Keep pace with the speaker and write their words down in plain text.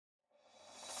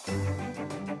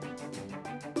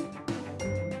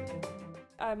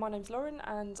my name's Lauren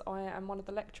and I am one of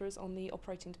the lecturers on the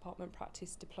Operating Department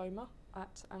Practice Diploma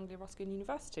at Anglia Ruskin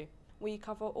University. We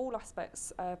cover all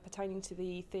aspects pertaining to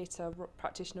the theatre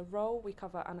practitioner role. We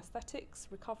cover anaesthetics,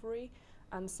 recovery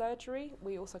and surgery.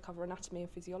 We also cover anatomy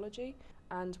and physiology,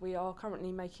 and we are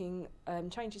currently making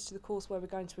changes to the course where we're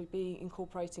going to be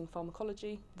incorporating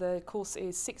pharmacology. The course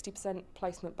is 60%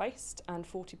 placement based and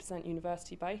 40%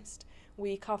 university based.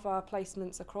 We cover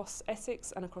placements across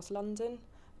Essex and across London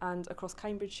and across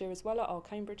Cambridgeshire as well at our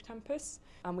Cambridge campus,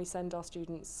 and we send our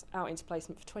students out into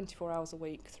placement for 24 hours a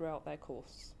week throughout their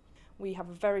course. We have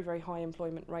a very, very high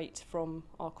employment rate from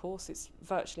our course. It's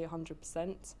virtually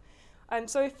 100%.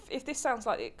 So if this sounds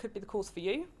like it could be the course for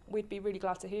you, we'd be really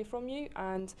glad to hear from you,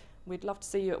 and we'd love to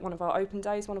see you at one of our open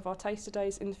days, one of our taster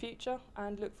days in the future,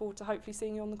 and look forward to hopefully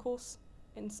seeing you on the course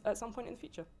at some point in the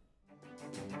future.